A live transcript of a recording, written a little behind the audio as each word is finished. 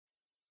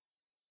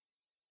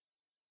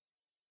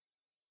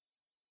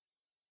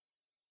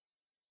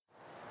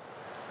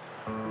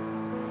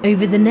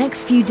Over the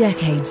next few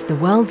decades, the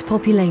world's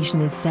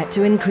population is set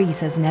to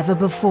increase as never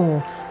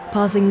before,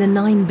 passing the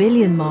 9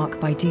 billion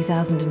mark by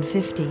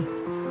 2050.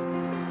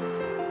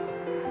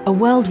 A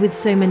world with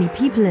so many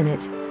people in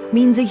it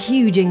means a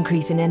huge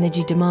increase in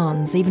energy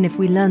demands, even if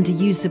we learn to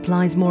use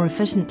supplies more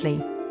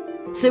efficiently.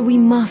 So we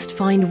must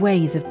find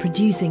ways of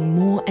producing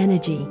more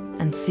energy,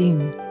 and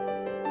soon.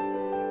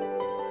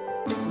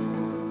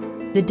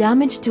 The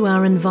damage to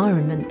our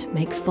environment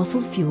makes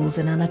fossil fuels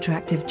an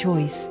unattractive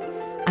choice.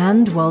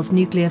 And whilst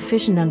nuclear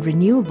fission and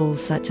renewables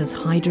such as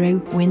hydro,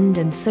 wind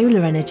and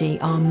solar energy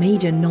are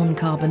major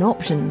non-carbon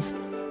options,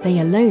 they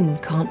alone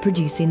can't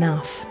produce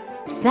enough.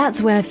 That's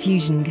where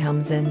fusion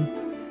comes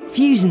in.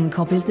 Fusion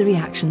copies the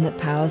reaction that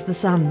powers the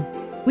sun.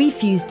 We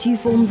fuse two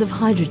forms of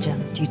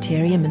hydrogen,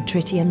 deuterium and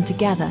tritium,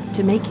 together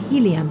to make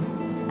helium,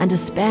 and a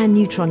spare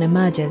neutron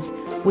emerges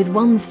with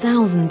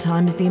 1,000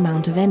 times the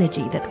amount of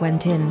energy that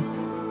went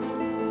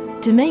in.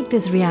 To make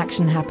this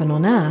reaction happen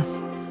on Earth,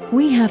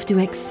 we have to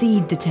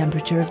exceed the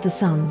temperature of the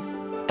sun,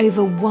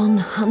 over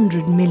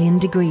 100 million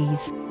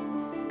degrees,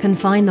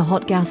 confine the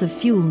hot gas of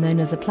fuel known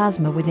as a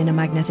plasma within a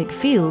magnetic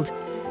field,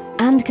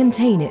 and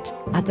contain it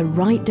at the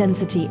right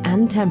density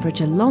and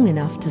temperature long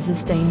enough to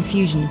sustain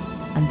fusion,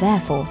 and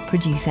therefore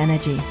produce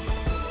energy.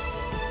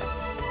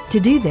 To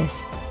do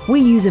this, we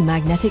use a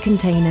magnetic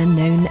container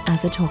known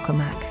as a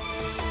tokamak.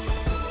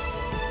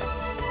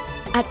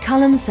 At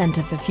Culham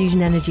Centre for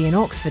Fusion Energy in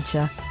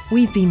Oxfordshire,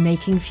 we've been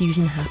making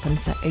fusion happen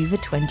for over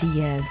 20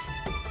 years.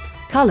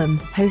 Culham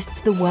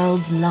hosts the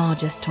world's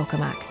largest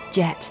tokamak,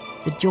 JET,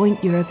 the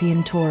Joint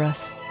European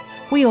Torus.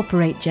 We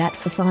operate JET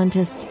for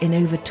scientists in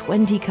over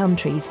 20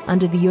 countries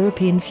under the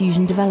European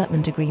Fusion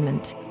Development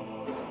Agreement.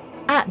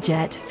 At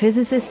JET,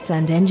 physicists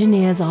and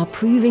engineers are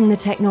proving the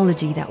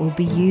technology that will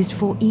be used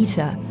for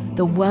ITER,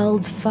 the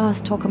world's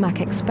first tokamak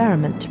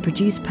experiment to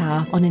produce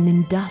power on an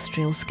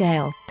industrial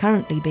scale,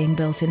 currently being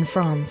built in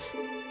France.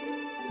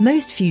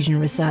 Most fusion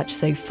research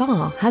so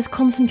far has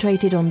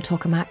concentrated on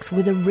tokamaks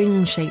with a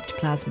ring-shaped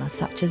plasma,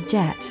 such as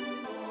JET.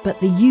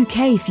 But the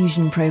UK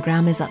fusion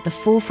programme is at the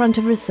forefront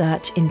of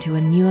research into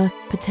a newer,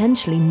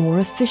 potentially more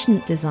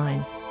efficient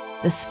design,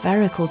 the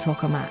spherical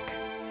tokamak.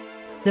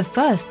 The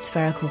first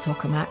spherical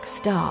tokamak,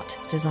 START,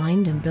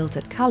 designed and built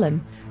at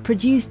Culham,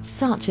 produced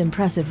such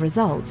impressive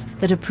results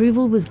that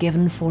approval was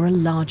given for a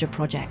larger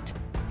project,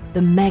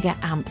 the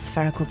mega-amp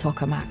spherical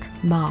tokamak,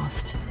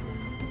 MAST.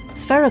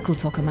 Spherical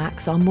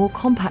tokamaks are more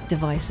compact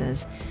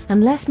devices,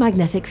 and less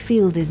magnetic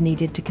field is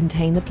needed to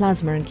contain the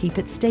plasma and keep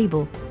it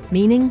stable,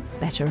 meaning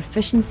better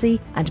efficiency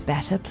and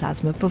better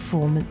plasma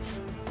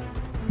performance.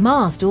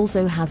 MAST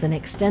also has an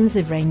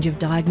extensive range of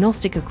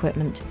diagnostic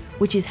equipment,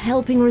 which is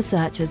helping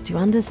researchers to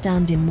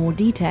understand in more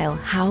detail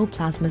how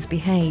plasmas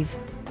behave,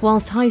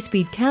 whilst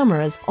high-speed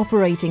cameras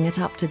operating at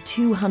up to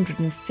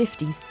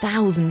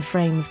 250,000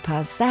 frames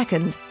per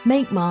second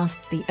make MAST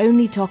the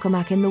only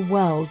tokamak in the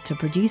world to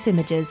produce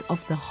images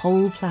of the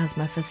whole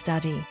plasma for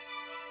study.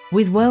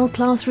 With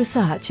world-class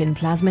research in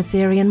plasma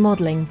theory and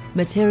modelling,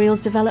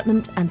 materials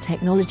development and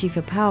technology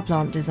for power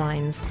plant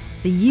designs,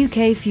 the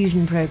UK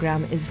fusion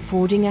programme is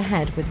forging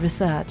ahead with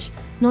research,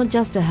 not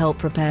just to help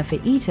prepare for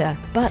ITER,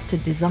 but to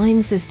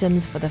design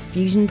systems for the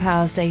fusion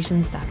power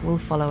stations that will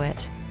follow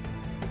it.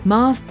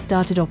 MAST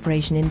started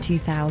operation in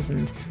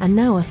 2000, and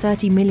now a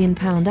 £30 million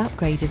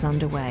upgrade is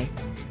underway.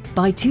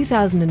 By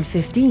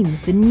 2015,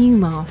 the new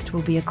MAST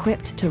will be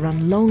equipped to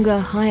run longer,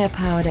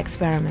 higher-powered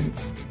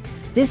experiments.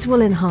 This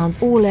will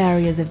enhance all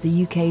areas of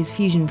the UK's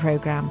fusion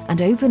programme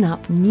and open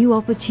up new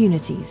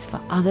opportunities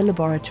for other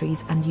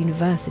laboratories and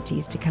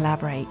universities to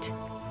collaborate.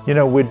 You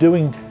know, we're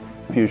doing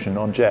fusion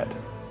on JET,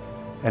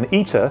 and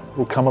ITER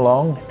will come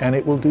along and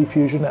it will do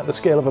fusion at the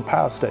scale of a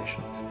power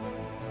station.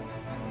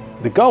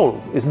 The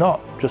goal is not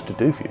just to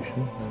do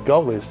fusion, the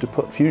goal is to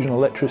put fusion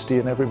electricity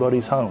in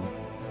everybody's home.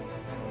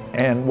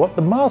 And what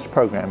the MAST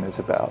program is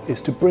about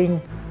is to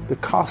bring the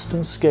cost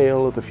and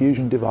scale of the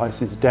fusion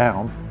devices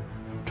down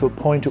to a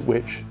point at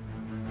which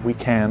we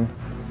can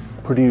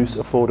produce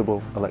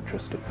affordable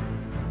electricity.